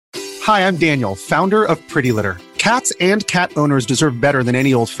Hi, I'm Daniel, founder of Pretty Litter. Cats and cat owners deserve better than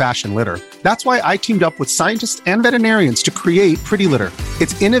any old-fashioned litter. That's why I teamed up with scientists and veterinarians to create Pretty Litter.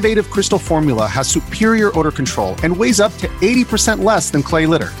 Its innovative crystal formula has superior odor control and weighs up to 80% less than clay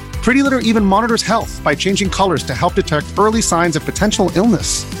litter. Pretty Litter even monitors health by changing colors to help detect early signs of potential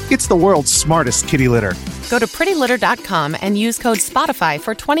illness. It's the world's smartest kitty litter. Go to prettylitter.com and use code SPOTIFY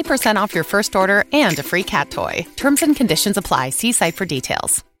for 20% off your first order and a free cat toy. Terms and conditions apply. See site for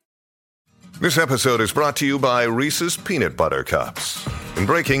details. This episode is brought to you by Reese's Peanut Butter Cups. In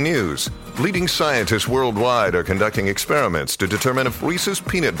breaking news, leading scientists worldwide are conducting experiments to determine if Reese's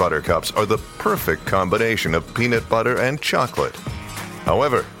Peanut Butter Cups are the perfect combination of peanut butter and chocolate.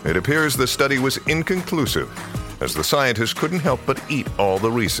 However, it appears the study was inconclusive, as the scientists couldn't help but eat all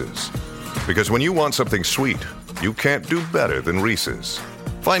the Reese's. Because when you want something sweet, you can't do better than Reese's.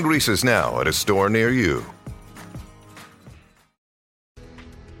 Find Reese's now at a store near you.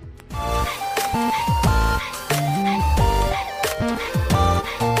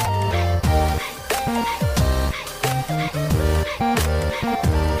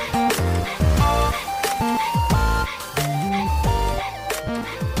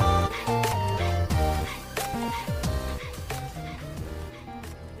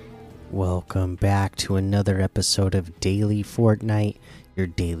 Welcome back to another episode of Daily Fortnite, your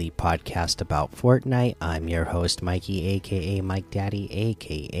daily podcast about Fortnite. I'm your host, Mikey, aka Mike Daddy,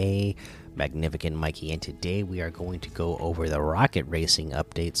 aka Magnificent Mikey, and today we are going to go over the rocket racing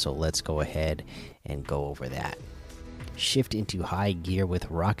update, so let's go ahead and go over that. Shift into high gear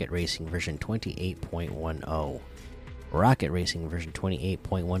with Rocket Racing version 28.10. Rocket Racing version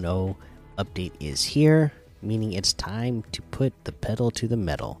 28.10 update is here, meaning it's time to put the pedal to the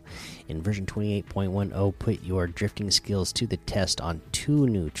metal. In version 28.10, put your drifting skills to the test on 2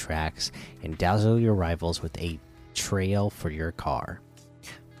 new tracks and dazzle your rivals with a trail for your car.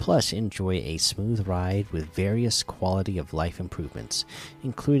 Plus, enjoy a smooth ride with various quality of life improvements,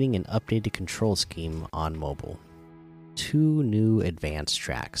 including an updated control scheme on mobile. 2 new advanced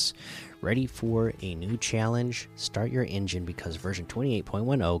tracks. Ready for a new challenge? Start your engine, because version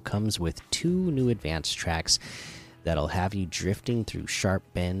 28.10 comes with 2 new advanced tracks that'll have you drifting through sharp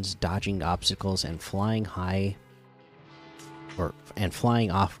bends, dodging obstacles, and flying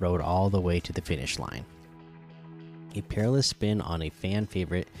off-road all the way to the finish line. A perilous spin on a fan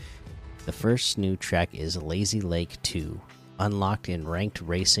favorite. The first new track is Lazy Lake 2. Unlocked in ranked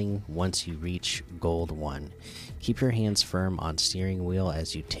racing once you reach Gold 1. Keep your hands firm on steering wheel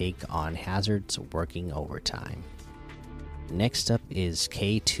as you take on hazards working overtime. Next up is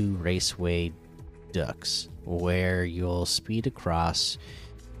K2 Raceway Ducks, where you'll speed across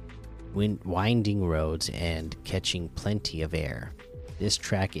winding roads and catching plenty of air. This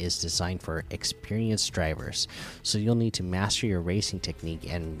track is designed for experienced drivers, so you'll need to master your racing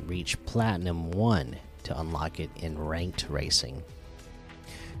technique and reach Platinum 1 to unlock it in ranked racing.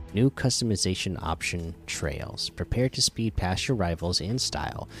 New customization option, trails. Prepare to speed past your rivals in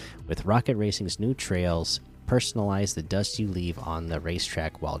style. With Rocket Racing's new trails, personalize the dust you leave on the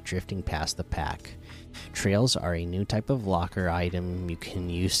racetrack while drifting past the pack. Trails are a new type of locker item you can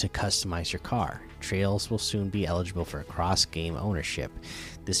use to customize your car. Trails will soon be eligible for cross-game ownership.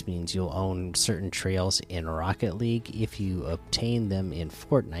 This means you'll own certain trails in Rocket League if you obtain them in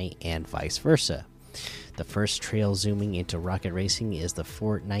Fortnite, and vice versa. The first trail zooming into Rocket Racing is the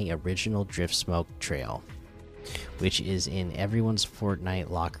Fortnite Original Drift Smoke Trail, which is in everyone's Fortnite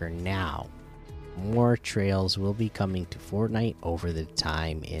locker now. More trails will be coming to Fortnite over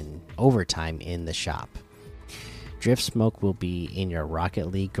time in the shop. Drift Smoke will be in your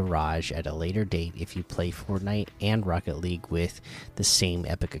Rocket League garage at a later date if you play Fortnite and Rocket League with the same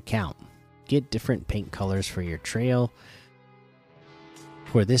Epic account. Get different paint colors for your trail.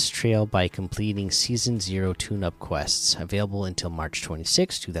 For this trail by completing Season 0 tune-up quests, available until March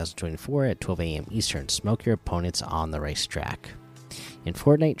 26, 2024 at 12 AM Eastern. Smoke your opponents on the racetrack. In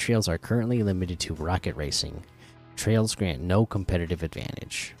Fortnite, trails are currently limited to Rocket Racing. Trails grant no competitive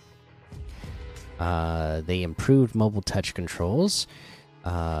advantage. They improved mobile touch controls.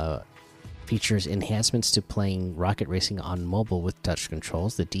 Features enhancements to playing Rocket Racing on mobile with touch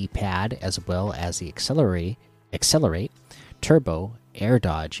controls. The D-pad, as well as the accelerate, turbo, air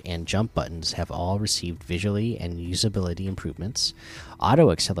dodge, and jump buttons have all received visually and usability improvements.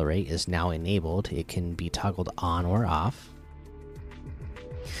 Auto accelerate is now enabled. It can be toggled on or off.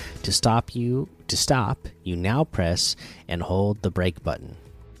 To stop, you now press and hold the brake button.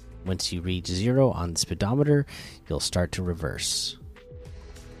 Once you reach 0 on the speedometer, you'll start to reverse.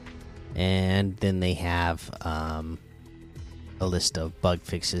 And then they have a list of bug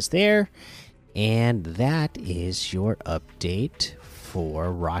fixes there. And that is your update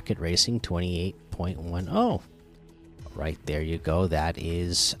for Rocket Racing 28.10. Right there you go. That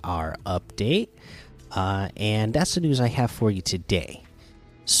is our update. And that's the news I have for you today.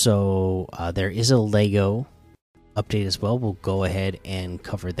 So there is a Lego update as well. We'll go ahead and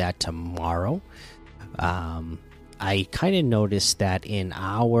cover that tomorrow. I kind of noticed that in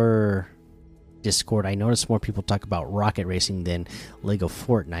our Discord, I noticed more people talk about Rocket Racing than Lego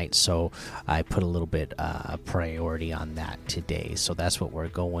Fortnite, so I put a little bit priority on that today. So that's what we're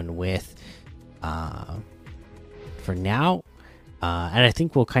going with for now, and I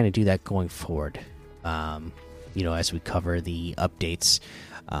think we'll kind of do that going forward. As we cover the updates,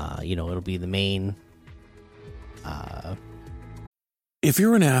 it'll be the main. If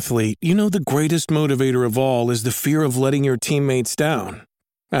you're an athlete, you know the greatest motivator of all is the fear of letting your teammates down.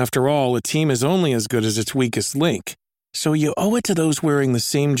 After all, a team is only as good as its weakest link. So you owe it to those wearing the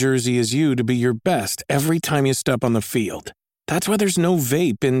same jersey as you to be your best every time you step on the field. That's why there's no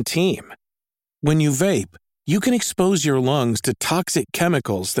vape in team. When you vape, you can expose your lungs to toxic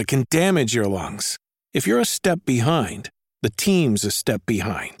chemicals that can damage your lungs. If you're a step behind, the team's a step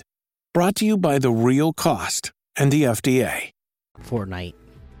behind. Brought to you by The Real Cost and the FDA. Fortnite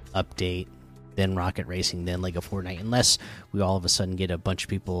update, then Rocket Racing, then Lego Fortnite, unless we all of a sudden get a bunch of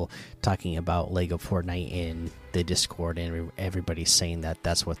people talking about Lego Fortnite in the Discord and everybody's saying that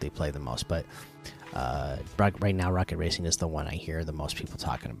that's what they play the most. But right now, Rocket Racing is the one I hear the most people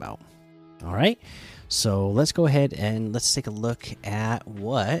talking about. All right, so let's go ahead and let's take a look at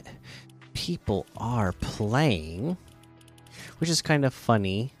what people are playing, which is kind of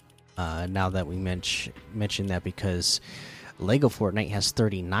funny now that we mentioned that, because Lego Fortnite has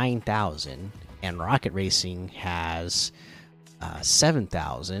 39,000 and Rocket Racing has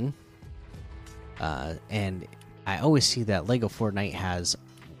 7,000. And I always see that Lego Fortnite has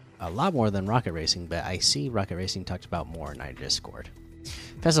a lot more than Rocket Racing, but I see Rocket Racing talked about more in our Discord.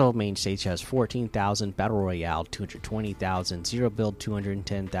 Festival main stage has 14,000, Battle Royale 220,000, Zero Build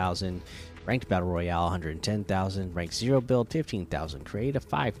 210,000, Ranked Battle Royale 110,000, Ranked Zero Build 15,000, Creative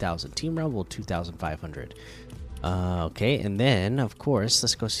 5,000, Team Rumble 2,500. Okay, and then of course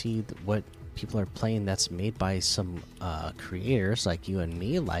let's go see what people are playing that's made by some creators like you and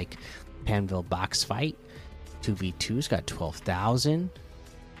me, like Panville Box Fight 2v2's got 12,000,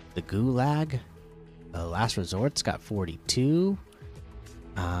 the Gulag Last Resort's got 42,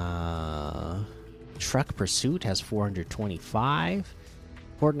 Truck Pursuit has 425,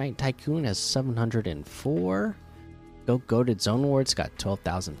 Fortnite Tycoon has 704, Goated Zone Wars got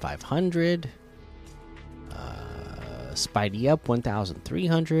 12,500, Spidey Up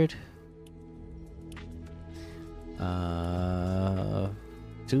 1,300,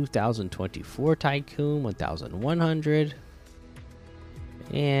 2024 Tycoon 1,100,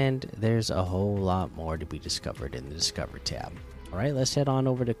 and there's a whole lot more to be discovered in the Discover tab. All right, let's head on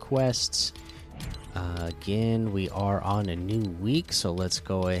over to quests. Again, we are on a new week, so let's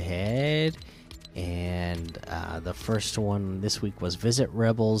go ahead. And the first one this week was Visit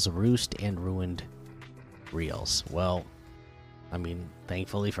Rebels, Roost, and Ruined Reels. Well, I mean,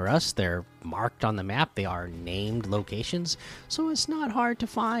 thankfully for us, they're marked on the map. They are named locations, so it's not hard to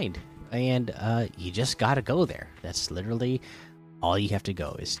find. And you just gotta go there. That's literally all you have to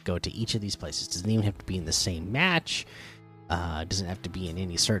go, is go to each of these places. It doesn't even have to be in the same match. It doesn't have to be in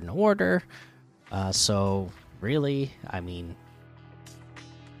any certain order. So really, I mean,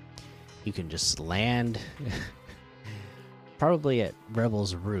 you can just land probably at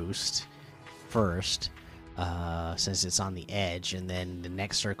Rebels Roost first, since it's on the edge, and then the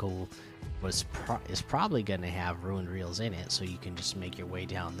next circle is probably going to have Ruined Reels in it, so you can just make your way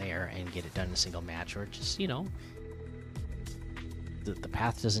down there and get it done in a single match, or just, the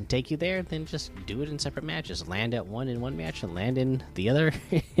path doesn't take you there, then just do it in separate matches. Land at one in one match and land in the other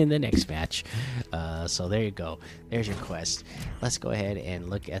in the next match. So there you go. There's your quest. Let's go ahead and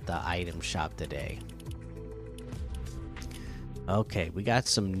look at the item shop today. Okay, we got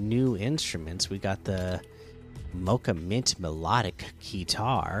some new instruments. We got the Mocha Mint Melodic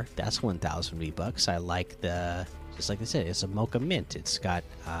Guitar. That's 1,000 V-Bucks. I like just like I said, it's a Mocha Mint. It's got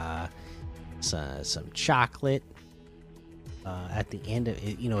some chocolate at the end of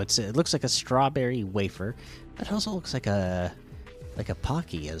it. It looks like a strawberry wafer. It also looks like a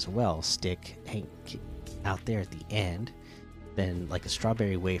Pocky as well, stick out there at the end. Then like a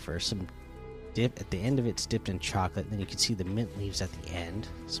strawberry wafer, some dip at the end of it's dipped in chocolate. Then you can see the mint leaves at the end,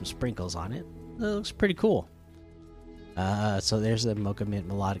 some sprinkles on it. It looks pretty cool. So there's the Mocha Mint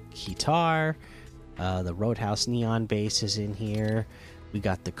Melodic Guitar. The Roadhouse Neon Bass is in here. We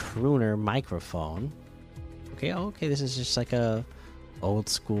got the Crooner microphone. Okay, this is just like a old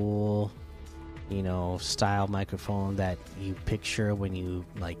school style microphone that you picture when you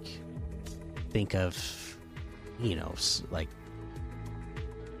like think of, like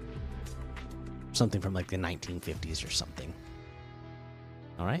something from like the 1950s or something.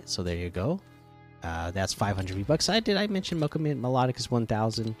 All right, so there you go. That's 500 V-Bucks. Did I mention Mocha Mint Melodic is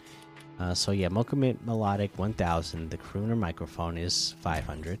 1,000? So yeah, Mocha Mint Melodic 1,000. The Crooner microphone is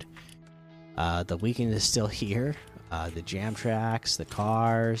 500. The weekend is still here. The jam tracks, the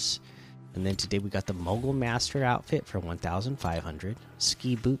cars, and then today we got the Mogul Master outfit for 1,500.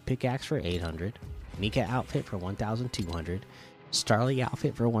 Ski Boot Pickaxe for 800. Nika outfit for 1,200. Starly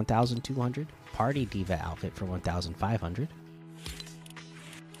outfit for 1,200. Party Diva outfit for 1,500.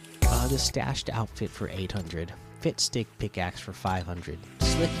 The Stashed outfit for 800. Fit Stick Pickaxe for 500.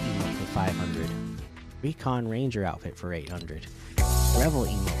 Slick emote for 500. Recon Ranger outfit for 800. Revel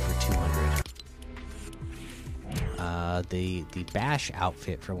emote for 200. The Bash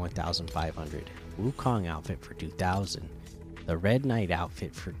outfit for 1,500. Wukong outfit for 2,000. The Red Knight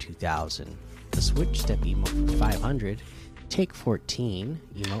outfit for 2,000. The Switch Step emote for 500. Take 14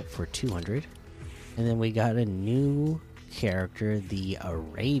 emote for 200. And then we got a new character, the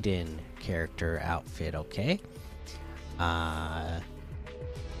Raiden character outfit. Okay,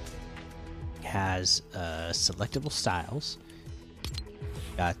 has selectable styles.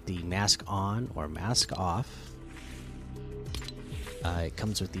 Got the mask on or mask off. It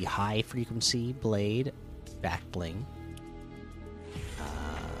comes with the high frequency blade back bling.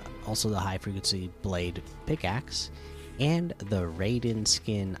 Also the high frequency blade pickaxe and the Raiden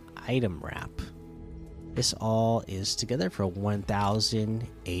skin item wrap. This all is together for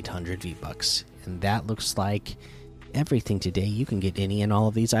 1,800 V-Bucks. And that looks like everything today. You can get any and all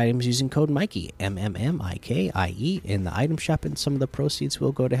of these items using code Mikey, MMMIKIE, in the item shop, and some of the proceeds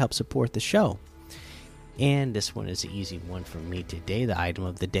will go to help support the show. And this one is an easy one for me today. The item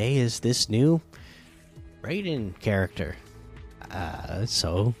of the day is this new Raiden character.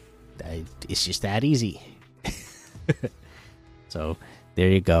 So it's just that easy. So there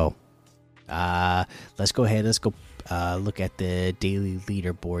you go. Let's go ahead. Let's go look at the daily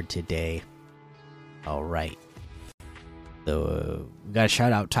leaderboard today. All right. So we got to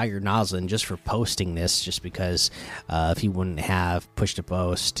shout out Tiger Noslin just for posting this, just because if he wouldn't have pushed a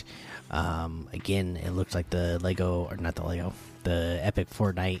post, again, it looked like the the Epic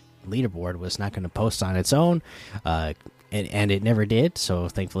Fortnite leaderboard was not going to post on its own, and it never did. So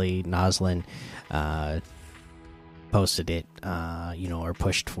thankfully, Noslin posted it, or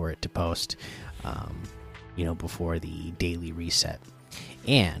pushed for it to post, before the daily reset.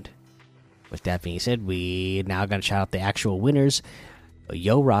 And with that being said, we now got to shout out the actual winners.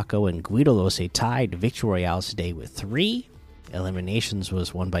 Yo Rocco and Guido Lose tied Victory Royales today with 3. Eliminations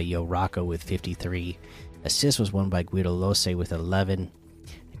was won by Yo Rocco with 53. Assist was won by Guido Lose with 11.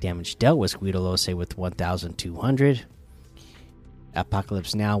 Damage dealt was Guido Lose with 1,200.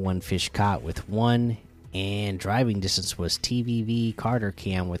 Apocalypse Now won Fish Caught with 1. And driving distance was TVV Carter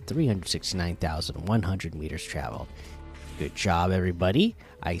Cam with 369,100 meters traveled. Good job, everybody.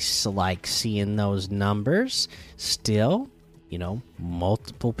 I like seeing those numbers. Still,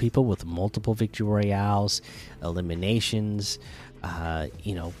 multiple people with multiple Victory Royales, eliminations, halfway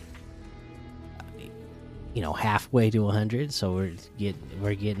to 100. So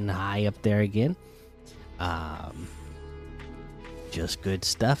we're getting high up there again. Just good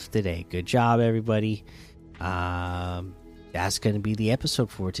stuff today. Good job, everybody. That's going to be the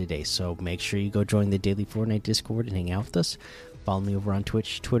episode for today. So make sure you go join the Daily Fortnite Discord and hang out with us. Follow me over on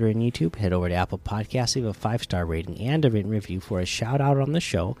Twitch, Twitter, and YouTube. Head over to Apple Podcasts, leave a 5-star rating and a written review for a shout out on the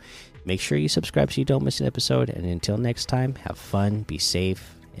show. Make sure you subscribe so you don't miss an episode. And until next time, have fun, be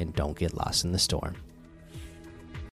safe, and don't get lost in the storm.